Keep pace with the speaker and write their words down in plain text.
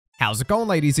How's it going,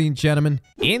 ladies and gentlemen?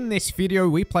 In this video,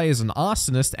 we play as an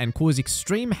arsonist and cause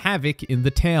extreme havoc in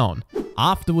the town.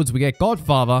 Afterwards, we get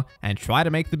Godfather and try to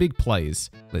make the big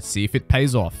plays. Let's see if it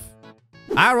pays off.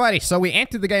 Alrighty, so we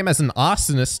entered the game as an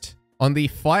arsonist on the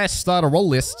fire starter role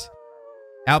list.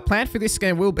 Our plan for this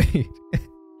game will be...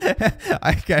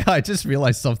 Okay, I just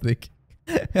realized something.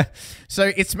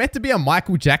 So it's meant to be a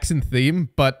Michael Jackson theme,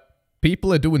 but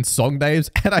people are doing song names,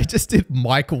 and I just did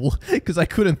Michael because I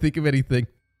couldn't think of anything.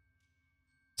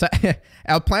 So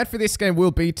our plan for this game will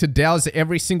be to douse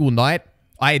every single night.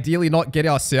 Ideally not get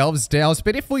ourselves doused,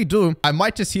 but if we do, I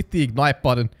might just hit the ignite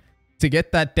button to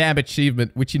get that damn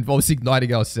achievement, which involves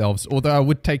igniting ourselves. Although I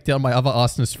would take down my other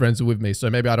arsonist friends with me, so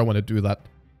maybe I don't want to do that.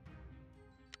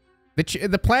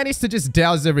 The plan is to just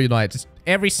douse every night. Just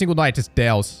every single night, just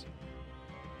douse.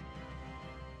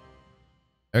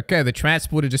 Okay, the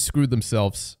transporter just screwed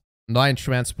themselves. 9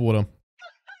 transporter.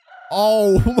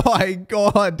 Oh my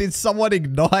god, did someone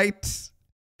ignite?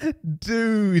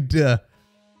 Dude.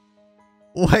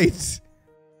 Wait.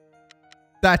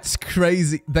 That's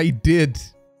crazy. They did.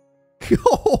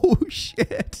 Oh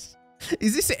shit.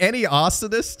 Is this any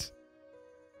arsonist?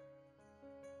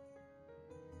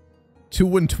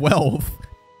 2 and 12.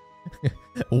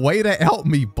 Way to help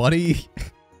me, buddy.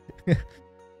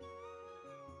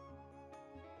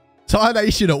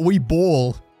 Tarnation, we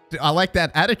ball. I like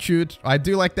that attitude. I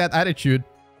do like that attitude.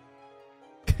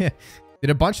 Did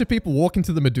a bunch of people walk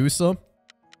into the Medusa?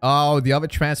 Oh, the other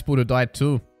transporter died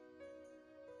too.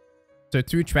 So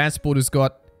 2 transporters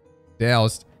got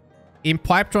doused. In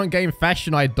Pipetron game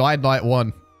fashion, I died night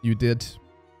 1. You did.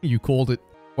 You called it.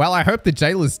 Well, I hope the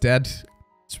jailer's dead.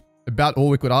 It's about all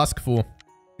we could ask for.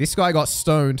 This guy got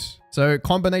stoned. So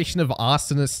combination of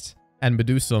arsonist and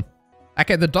Medusa.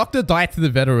 Okay, the doctor died to the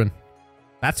veteran.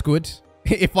 That's good.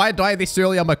 If I die this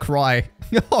early, I'm gonna cry.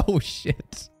 Oh,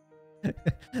 shit.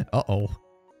 Uh-oh.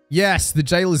 Yes, the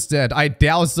jailer's dead. I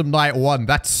doused them night 1.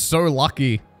 That's so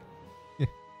lucky.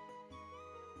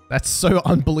 That's so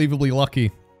unbelievably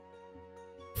lucky.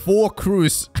 4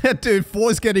 crews. Dude,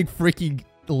 4's getting freaking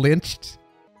lynched.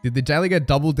 Did the jailer get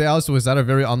double doused, or was that a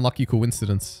very unlucky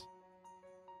coincidence?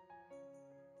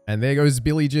 And there goes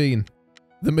Billie Jean.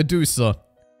 The Medusa.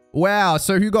 Wow,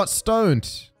 so who got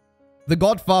stoned? The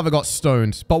Godfather got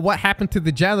stoned, but what happened to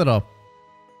the janitor?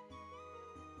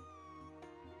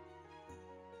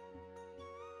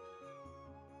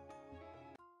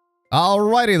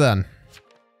 Alrighty then.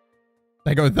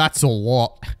 They go, that's a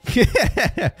lot.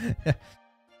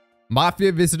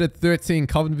 Mafia visited 13,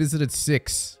 Coven visited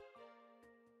 6.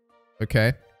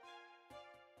 Okay.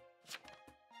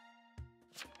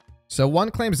 So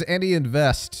 1 claims any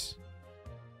invest.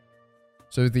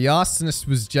 So the arsonist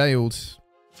was jailed.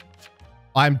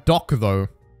 I'm Doc, though.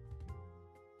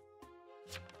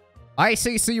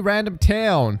 ICC Random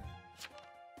Town.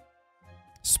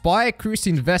 Spy, Cruise,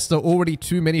 Investor, already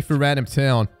too many for Random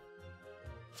Town.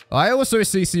 I also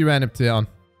CC Random Town.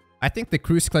 I think the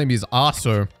Cruise claim is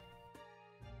Arso.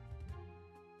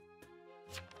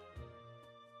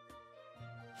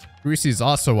 Cruise is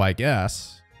Arso, I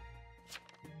guess.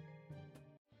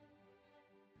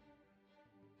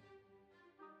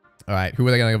 Alright, who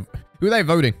are they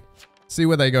voting? See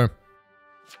where they go.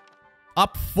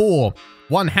 Up 4.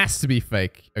 1 has to be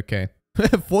fake. Okay.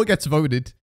 4 gets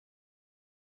voted.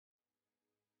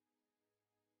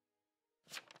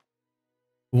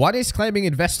 What is claiming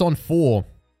invest on 4?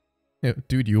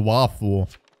 Dude, you are 4.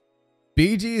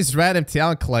 BG's Random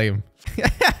Town claim.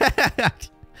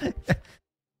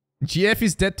 GF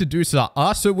is dead to do so.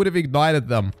 Arso would have ignited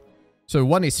them. So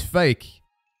 1 is fake.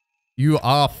 You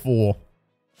are 4.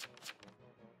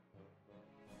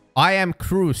 I am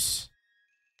Cruz.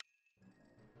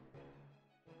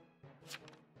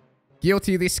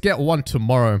 Guilty, this get 1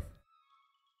 tomorrow.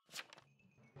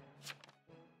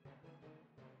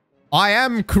 I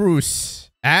am Cruz.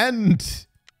 And...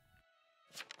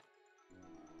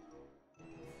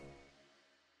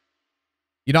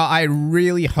 You know, I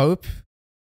really hope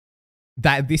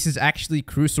that this is actually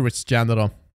Cruz or it's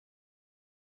janitor.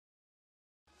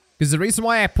 Because the reason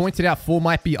why I pointed out 4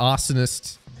 might be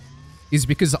arsonist is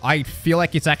because I feel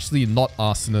like it's actually not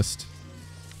arsonist.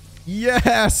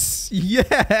 Yes!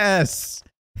 Yes!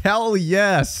 Hell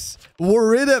yes!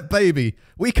 We're in it, baby!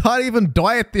 We can't even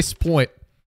die at this point.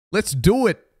 Let's do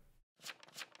it!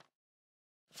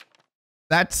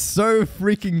 That's so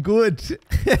freaking good!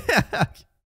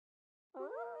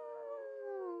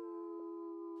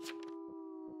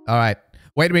 Alright.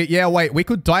 Wait a minute. Yeah, wait. We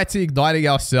could die to igniting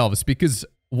ourselves because...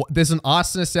 There's an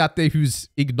arsonist out there who's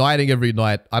igniting every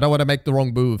night. I don't want to make the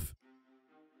wrong move.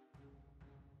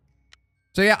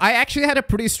 So yeah, I actually had a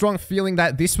pretty strong feeling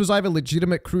that this was either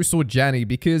legitimate Cruz or Janny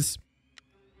because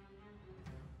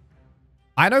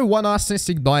I know one Arsonist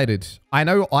ignited. I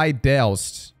know I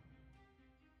doused.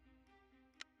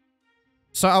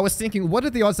 So I was thinking, what are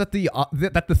the odds that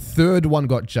the third one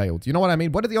got jailed? You know what I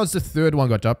mean? What are the odds the third one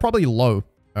got jailed? Probably low.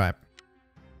 All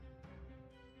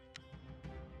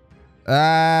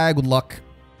right. Good luck.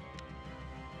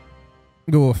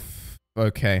 Oof.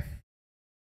 Okay.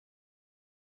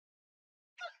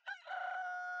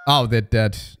 Oh, they're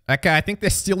dead. Okay, I think they're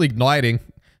still igniting.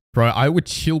 Bro, I would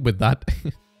chill with that.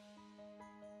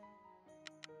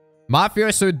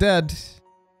 Mafioso dead.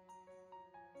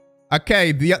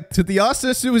 Okay, to the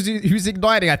Arsonist who's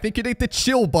igniting, I think you need to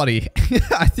chill, buddy.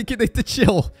 I think you need to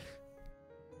chill.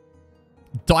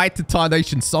 Die to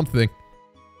tarnation something.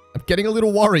 I'm getting a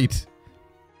little worried.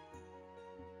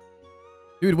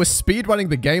 Dude, we're speedrunning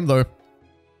the game, though.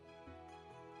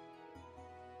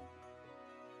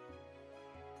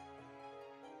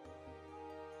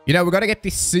 You know, we gotta get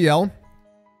this CL.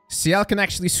 CL can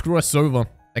actually screw us over.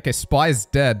 Okay, Spy's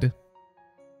dead.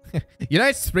 You know,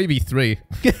 it's 3v3.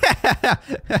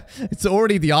 It's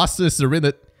already the Arsonists are in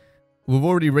it. We've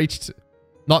already reached,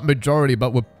 not majority,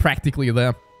 but we're practically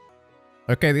there.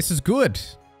 Okay, this is good.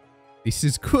 This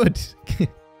is good.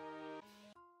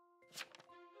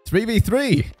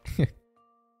 3v3.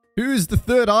 Who's the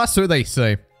third Arso, they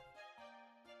say?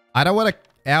 I don't want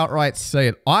to outright say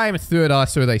it. I'm third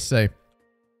Arso, they say.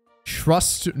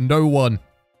 Trust no one.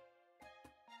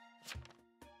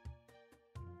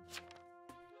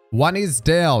 One is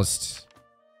doused.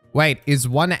 Wait, is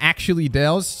one actually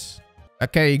doused?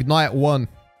 Okay, ignite one.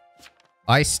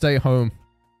 I stay home.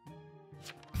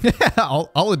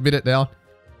 I'll admit it now.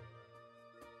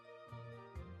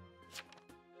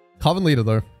 Coven leader,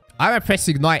 though. I'm gonna press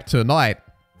ignite tonight.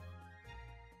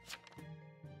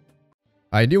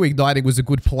 I knew igniting was a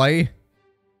good play.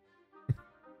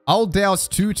 I'll douse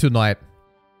 2 tonight.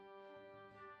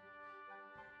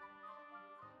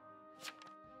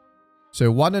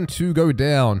 So 1 and 2 go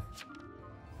down.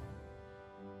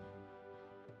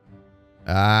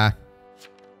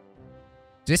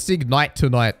 Just ignite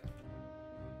tonight.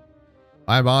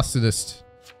 I'm Arsonist.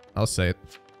 I'll say it.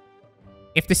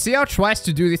 If the CR tries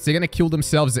to do this, they're gonna kill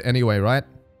themselves anyway, right?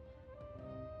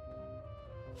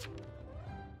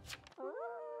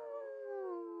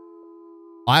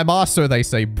 I'm Arso, they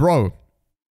say. Bro.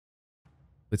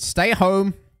 Let's stay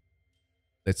home.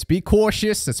 Let's be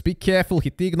cautious. Let's be careful.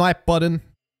 Hit the ignite button.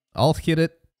 I'll hit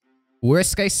it.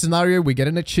 Worst case scenario, we get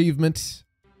an achievement.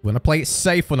 We want to play it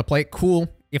safe. We want to play it cool.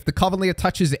 If the Coven Leader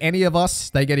touches any of us,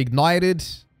 they get ignited.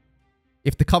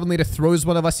 If the Coven Leader throws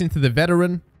one of us into the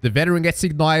Veteran gets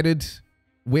ignited.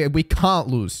 We can't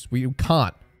lose. We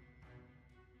can't.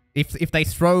 If they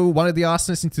throw one of the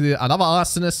Arsonists into another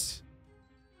Arsonist,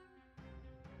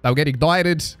 they'll get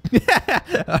ignited.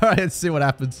 Alright, let's see what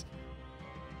happens.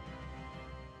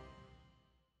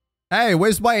 Hey,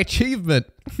 where's my achievement?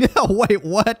 Wait,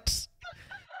 what?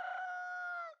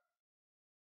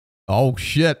 Oh,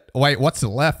 shit. Wait, what's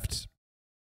left?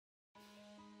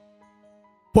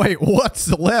 Wait, what's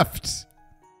left?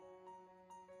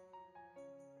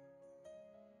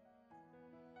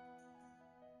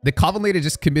 The Coven Leader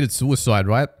just committed suicide,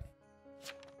 right?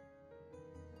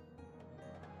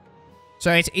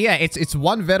 So it's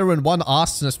one Veteran, one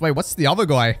Arsonist. Wait, what's the other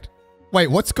guy? Wait,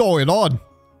 what's going on?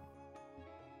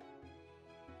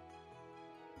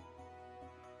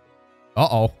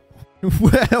 Uh-oh.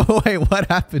 Wait, what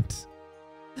happened?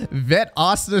 Vet,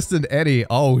 Arsonist, and Eddie.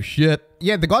 Oh, shit.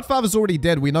 Yeah, the Godfather's already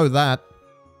dead. We know that.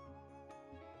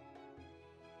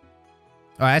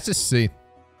 Alright, let's just see.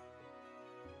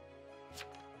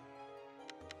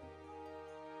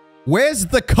 Where's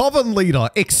the Coven Leader?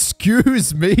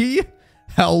 Excuse me?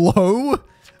 Hello?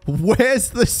 Where's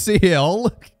the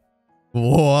CL?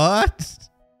 What?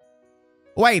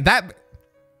 Wait, that...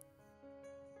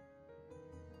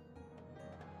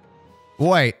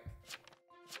 Wait.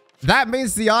 That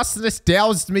means the Arsonist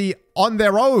doused me on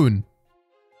their own.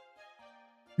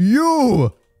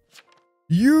 You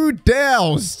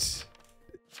doused.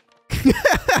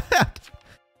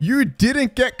 You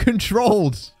didn't get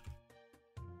controlled.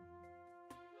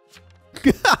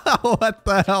 What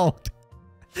the hell?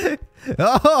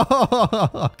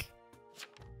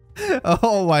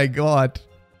 Oh my god.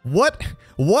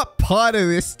 What part of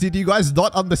this did you guys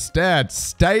not understand?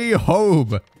 Stay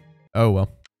home. Oh well.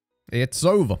 It's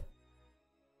over.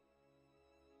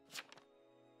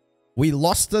 We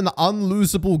lost an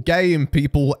unlosable game,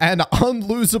 people. An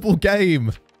unlosable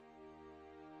game.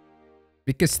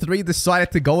 Because 3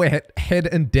 decided to go ahead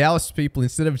and douse people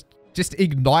instead of just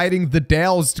igniting the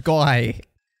doused guy.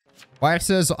 Wife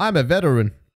says, I'm a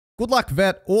veteran. Good luck,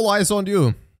 vet. All eyes on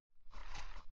you.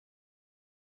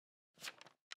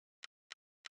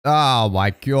 Oh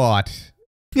my god.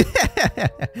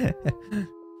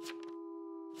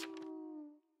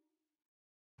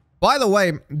 By the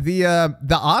way, the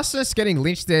arsonist getting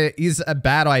lynched there is a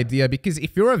bad idea because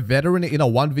if you're a veteran in a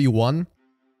 1v1,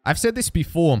 I've said this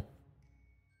before.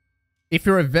 If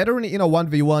you're a veteran in a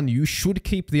 1v1, you should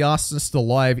keep the arsonist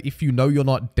alive if you know you're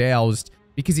not doused,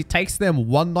 because it takes them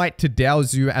one night to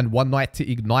douse you and one night to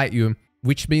ignite you,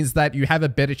 which means that you have a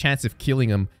better chance of killing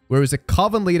them. Whereas a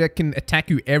coven leader can attack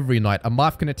you every night. A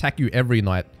Maf can attack you every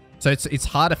night. So it's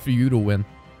harder for you to win.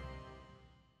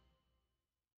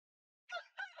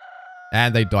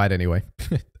 And they died anyway.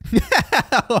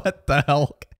 What the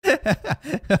hell?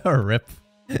 Rip.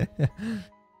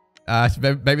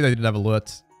 Maybe they didn't have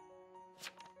alerts.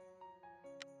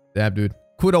 Damn, dude.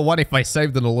 Could have won if I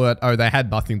saved an alert. Oh, they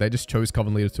had nothing. They just chose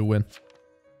Coven Leader to win.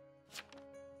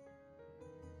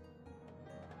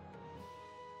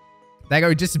 They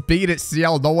go, just beat it,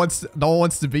 CL. No one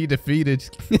wants to be defeated.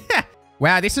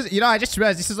 Wow, this is, you know, I just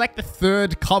realized this is like the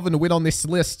third Coven win on this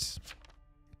list.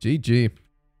 GG.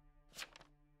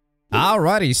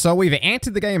 Alrighty, so we've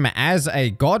entered the game as a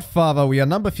Godfather. We are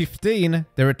number 15.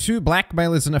 There are 2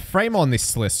 blackmailers and a frame on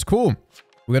this list. Cool.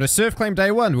 We got a serve claim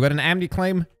day 1. We got an amnesty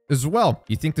claim as well.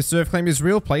 You think the serve claim is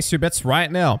real? Place your bets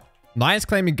right now. 9's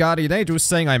claiming Guardian Angel,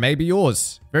 saying I may be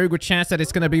yours. Very good chance that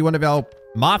it's going to be one of our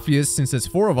mafias since there's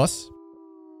 4 of us.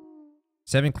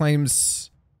 7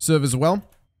 claims serve as well.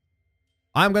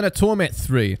 I'm going to torment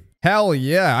 3. Hell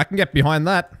yeah, I can get behind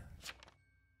that.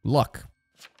 Luck.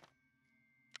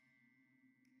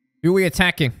 Who are we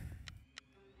attacking?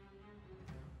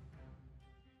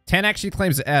 10 actually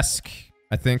claims Esk,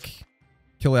 I think.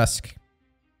 Kill Esk.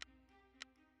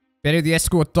 Better the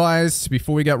escort dies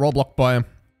before we get roadblocked by him.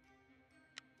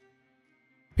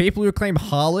 People who claim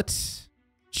Harlot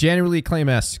generally claim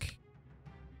Esk.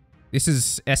 This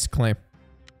is Esk claim.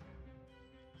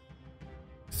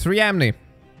 3 Amni.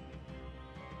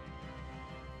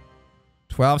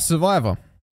 12 Survivor.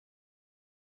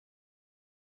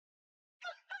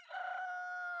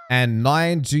 And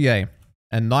 9 GA.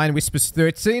 And 9 Whispers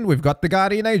 13. We've got the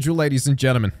Guardian Angel, ladies and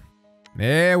gentlemen.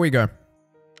 There we go.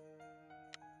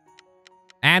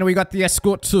 And we got the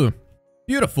escort too.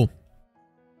 Beautiful.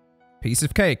 Piece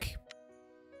of cake.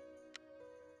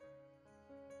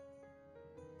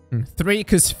 3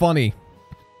 'cause funny.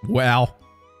 Wow.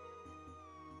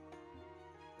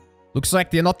 Looks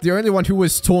like they're not the only one who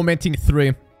was tormenting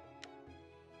 3.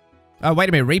 Oh, wait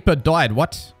a minute. Reaper died.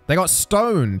 What? They got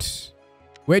stoned.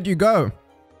 Where'd you go?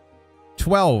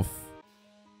 12.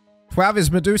 12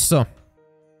 is Medusa.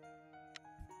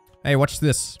 Hey, watch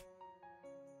this.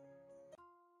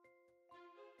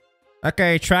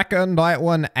 Okay, Tracker, Night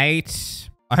 1, 8.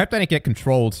 I hope they don't get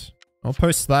controlled. I'll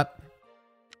post that.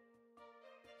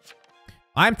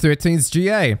 I'm 13's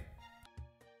GA.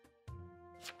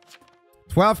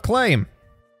 12 Claim.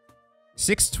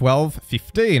 6, 12,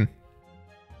 15.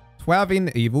 12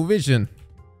 in Evil Vision.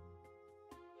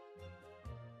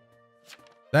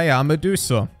 They are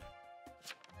Medusa.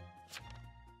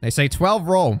 They say 12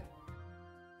 roll.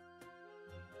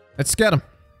 Let's get them.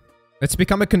 Let's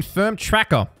become a confirmed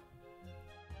tracker.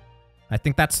 I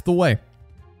think that's the way.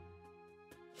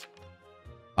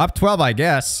 Up 12, I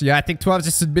guess. Yeah, I think 12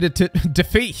 just admitted to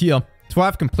defeat here.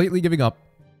 12 completely giving up.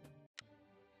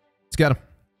 Let's get them.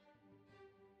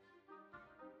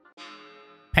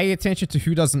 Pay attention to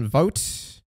who doesn't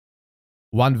vote.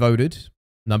 1 voted.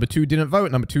 Number 2 didn't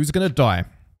vote. Number 2 is going to die.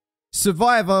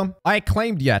 Survivor, I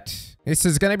claimed yet. This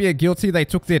is going to be a guilty. They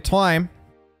took their time.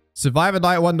 Survivor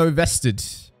Night 1, no vested.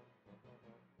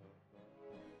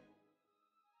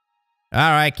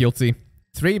 Alright, guilty.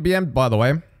 3 BM, by the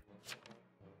way.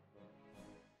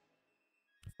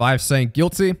 5 saying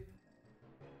guilty.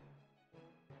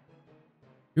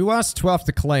 Who asked 12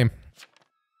 to claim?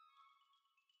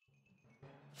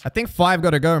 I think 5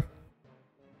 gotta go.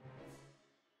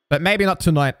 But maybe not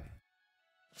tonight.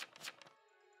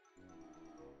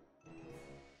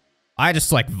 I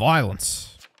just like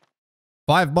violence.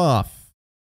 5 Marth.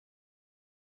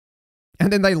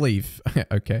 And then they leave.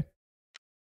 Okay.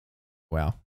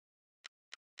 Wow.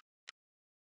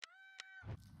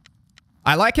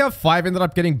 I like how 5 ended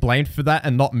up getting blamed for that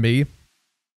and not me.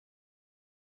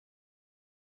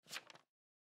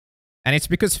 And it's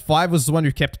because 5 was the one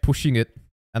who kept pushing it.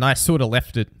 And I sort of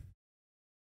left it.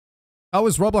 I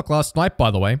was Roblox last night,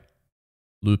 by the way.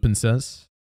 Lupin says.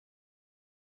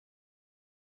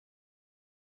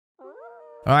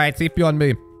 Alright, TP on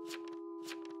me.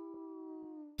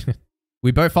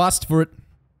 We both asked for it.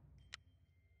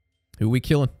 Who are we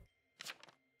killing?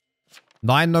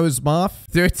 9 knows Marth.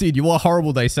 13, you are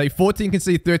horrible, they say. 14 can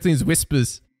see 13's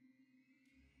whispers.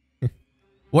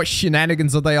 What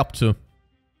shenanigans are they up to?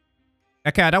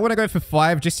 Okay, I don't want to go for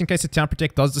 5, just in case the Town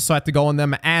Protect does decide to go on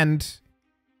them, and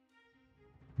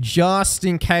just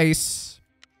in case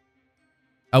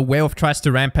a werewolf tries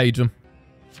to rampage them.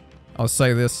 I'll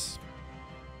say this.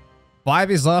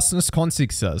 5 is Arsonist,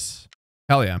 Consig says.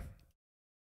 Hell yeah.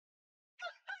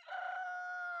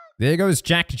 There goes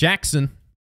Jack Jackson.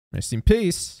 Rest in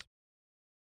peace.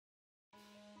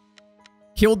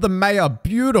 Killed the mayor.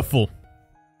 Beautiful.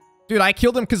 Dude, I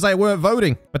killed him because they weren't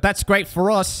voting. But that's great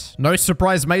for us. No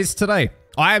surprise maze today.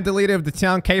 I am the leader of the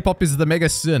town. K-pop is the mega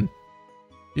sin.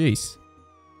 Jeez.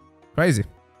 Crazy.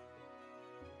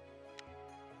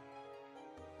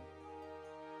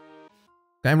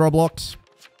 Game Roblox.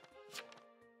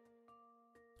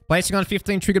 Placing on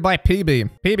 15 triggered by PB.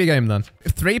 PB game then.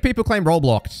 3 people claim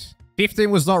Roblox.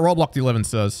 15 was not Roblox, 11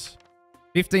 says.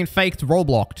 15 faked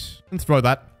Roblox. Let's throw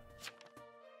that.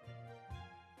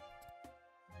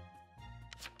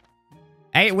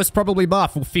 8 was probably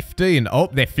buff. Well, 15. Oh,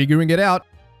 they're figuring it out.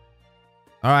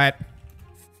 Alright.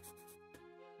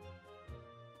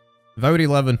 Vote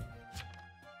 11.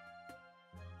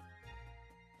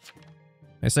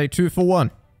 They say 2 for 1.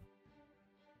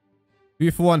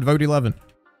 2 for 1, vote 11.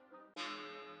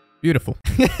 Beautiful.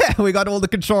 We got all the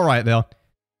control right now.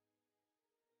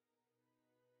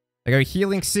 They go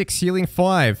healing 6, healing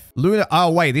 5. Luna.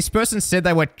 Oh, wait. This person said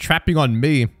they were trapping on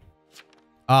me.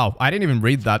 Oh, I didn't even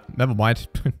read that. Never mind.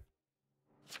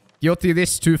 Guilty of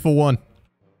this, 2 for 1.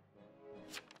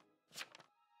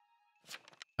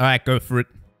 Alright, go for it.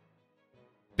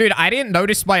 Dude, I didn't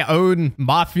notice my own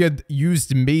Mafia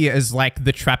used me as, like,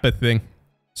 the trapper thing.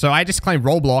 So I just claimed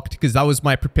Roblox because that was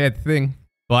my prepared thing.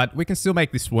 But we can still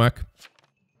make this work.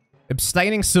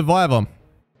 Abstaining survivor.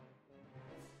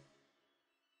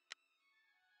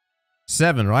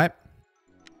 7, right?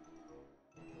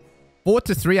 4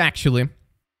 to 3, actually.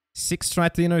 6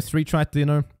 Tritino, 3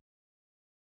 Tritino.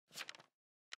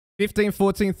 15,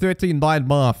 14, 13, 9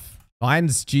 Marth.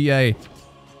 9's GA.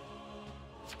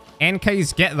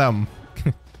 NKs get them.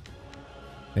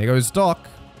 There goes Doc.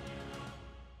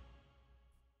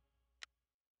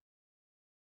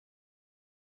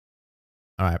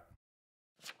 Alright.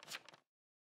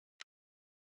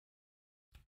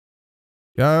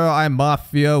 Yo, I'm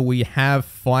Mafia. We have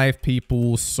 5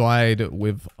 people side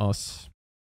with us.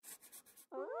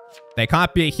 They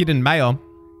can't be a hidden mayor,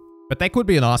 but they could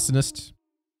be an arsonist.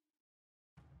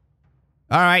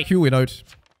 Alright, here we note.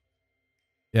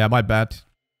 Yeah, my bad.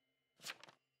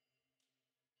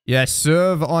 Yeah,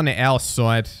 serve on our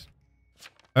side.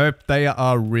 Hope they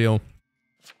are real.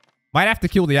 Might have to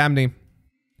kill the Amni.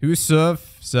 Who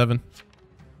serve? 7.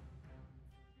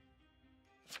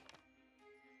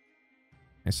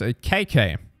 And so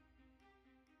KK.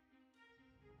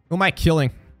 Who am I killing?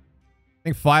 I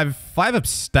think 5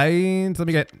 abstained. Let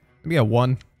me get 1.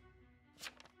 Let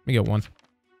me get 1.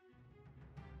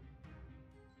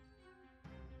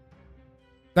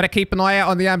 Gotta keep an eye out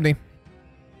on the Amni.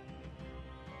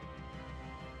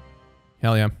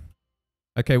 Hell yeah.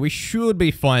 Okay, we should be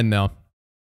fine now.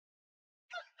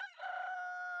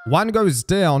 1 goes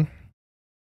down.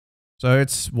 So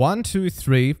it's 1, 2,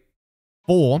 3,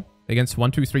 4 against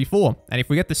 1, 2, 3, 4. And if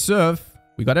we get the serve,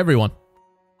 we got everyone.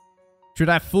 Should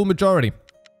have full majority.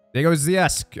 There goes the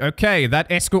Esk. Okay,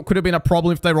 that escort could have been a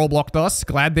problem if they roll-blocked us.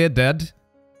 Glad they're dead.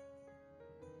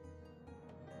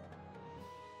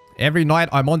 Every night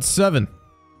I'm on 7.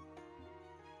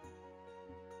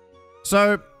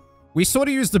 So, we sort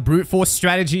of used the brute force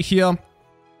strategy here.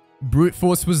 Brute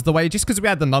force was the way, just because we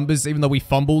had the numbers, even though we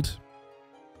fumbled.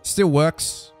 Still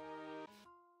works.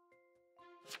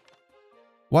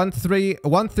 1, 3,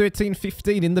 1, 13,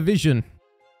 15 in the vision.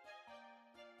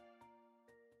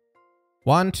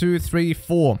 1, 2, 3,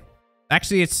 4.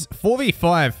 Actually, it's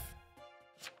 4v5.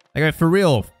 I go for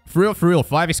real. For real, for real.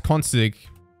 5 is Consig.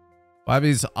 5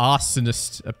 is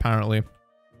Arsonist, apparently.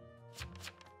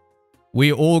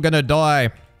 We all gonna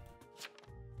die.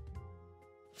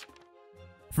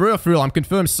 For real, I'm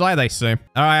confirmed side, they say.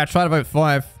 Alright, I try to vote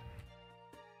 5.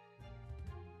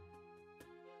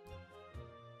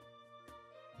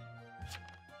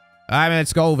 Alright, man,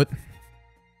 let's go with it.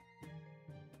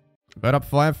 Vote up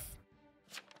 5.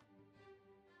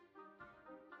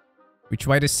 Which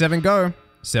way does 7 go?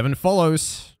 7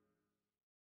 follows.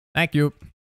 Thank you.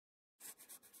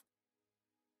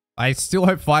 I still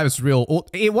hope 5 is real.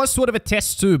 It was sort of a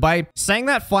test too. By saying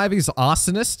that 5 is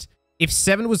Arsonist, if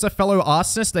 7 was a fellow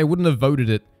Arsonist, they wouldn't have voted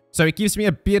it. So it gives me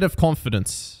a bit of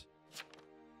confidence.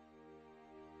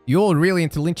 You're really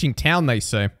into lynching town, they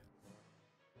say.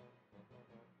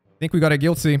 think we got a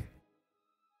guilty.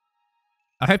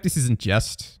 I hope this isn't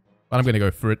jest, but I'm going to go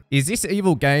for it. Is this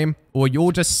evil game or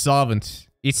you're just servant?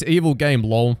 It's evil game,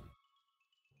 lol.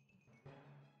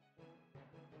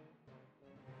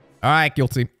 Alright,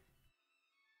 guilty.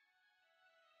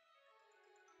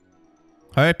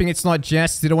 Hoping it's not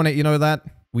jest. Didn't want to let you know that.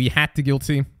 We had to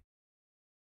guilty.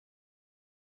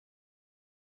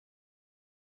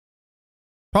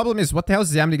 Problem is, what the hell is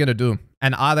the Amni going to do?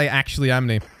 And are they actually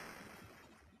Amni?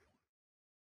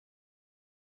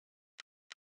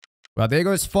 Well, there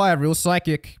goes 5. Real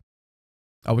psychic.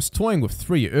 I was toying with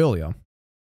 3 earlier.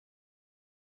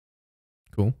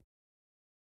 Cool.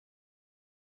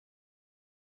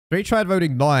 3 tried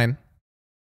voting 9.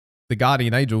 The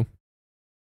Guardian Angel.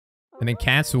 And then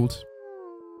cancelled.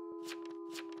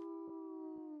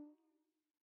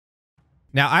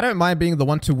 Now, I don't mind being the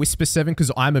one to whisper 7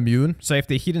 because I'm immune. So if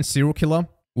they're hidden serial killer,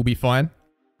 we'll be fine.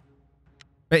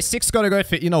 But 6 gotta go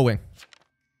for inner wing.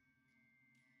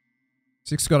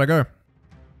 6 gotta go.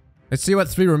 Let's see what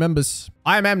 3 remembers.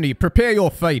 I am Amni. Prepare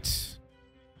your fate.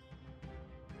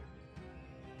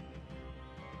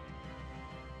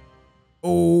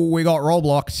 Oh, we got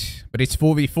roll-blocked. But it's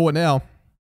 4v4 now.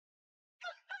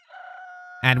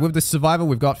 And with the survivor,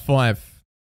 we've got 5.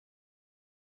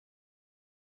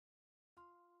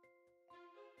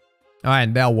 Alright,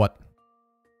 now what?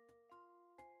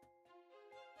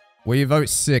 We vote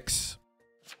 6.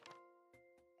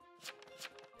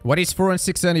 What is 4 and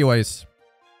 6 anyways?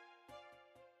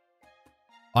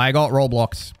 I got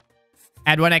roadblocks.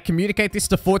 And when I communicate this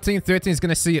to 14, 13 is going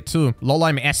to see it too. Lol,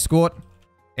 I'm escort.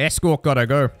 Escort gotta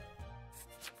go.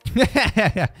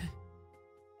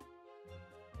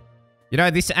 You know,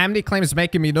 this Amni claim is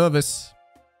making me nervous.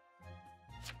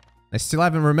 I still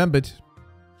haven't remembered.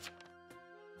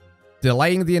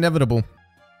 Delaying the inevitable.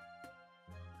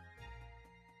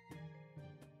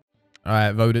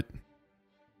 Alright, vote it.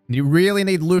 You really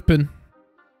need Lupin.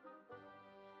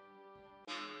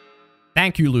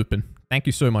 Thank you, Lupin. Thank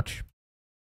you so much.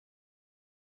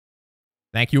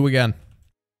 Thank you again.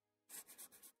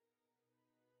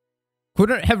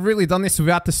 Couldn't have really done this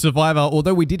without the survivor,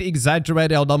 although we did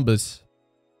exaggerate our numbers.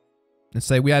 And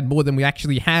say we had more than we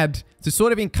actually had to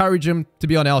sort of encourage him to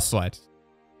be on our side.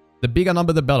 The bigger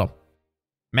number, the better.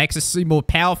 Makes us seem more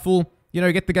powerful. You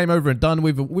know, get the game over and done.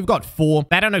 We've got 4.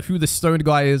 I don't know who the stoned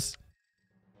guy is.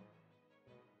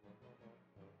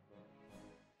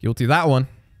 Guilty that one.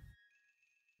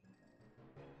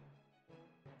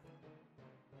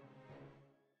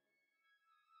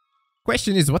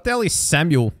 Question is, what the hell is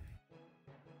Samuel?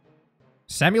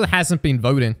 Samuel hasn't been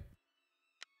voting.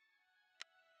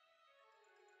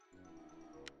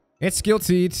 It's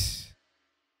guilty.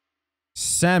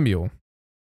 Samuel.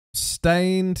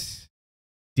 Abstained.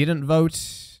 Didn't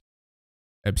vote.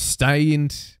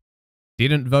 Abstained.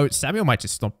 Didn't vote. Samuel might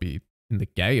just not be in the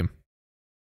game.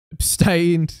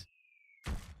 Abstained.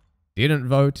 Didn't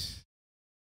vote.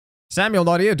 Samuel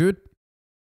not here, dude.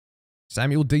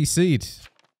 Samuel DC'd.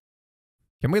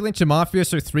 Can we lynch a Mafia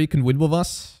so 3 can win with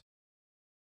us?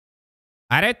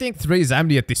 I don't think 3 is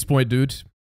Amni at this point, dude.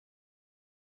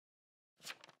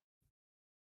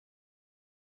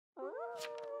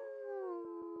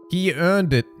 He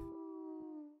earned it.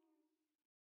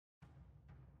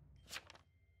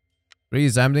 3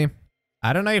 is Amni.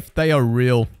 I don't know if they are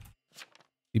real.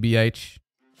 TBH.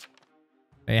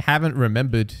 They haven't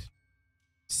remembered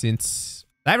since...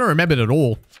 They haven't remembered at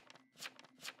all.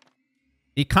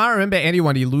 He can't remember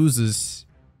anyone he loses.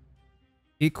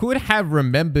 He could have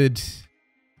remembered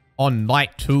on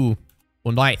night 2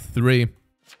 or night 3.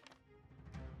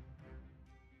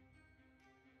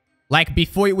 Like,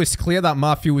 before it was clear that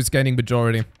Mafia was gaining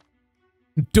majority.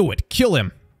 Do it. Kill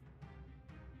him.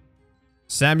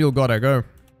 Samuel gotta go.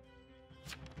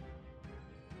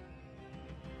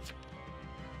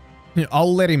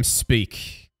 I'll let him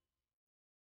speak.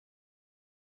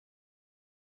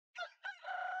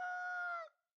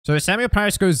 So Samuel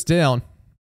Paris goes down.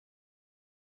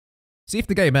 See if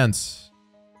the game ends.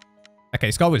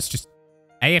 Okay, Scott was just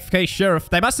AFK Sheriff.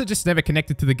 They must have just never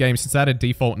connected to the game since that had a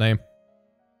default name.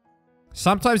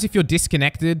 Sometimes if you're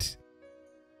disconnected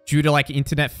due to like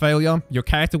internet failure, your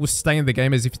character will stay in the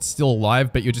game as if it's still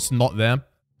alive, but you're just not there.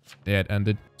 Yeah, it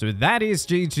ended. So that is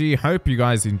GG. Hope you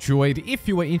guys enjoyed. If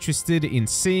you were interested in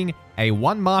seeing a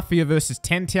 1 Mafia versus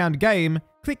 10 Town game,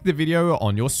 click the video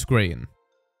on your screen.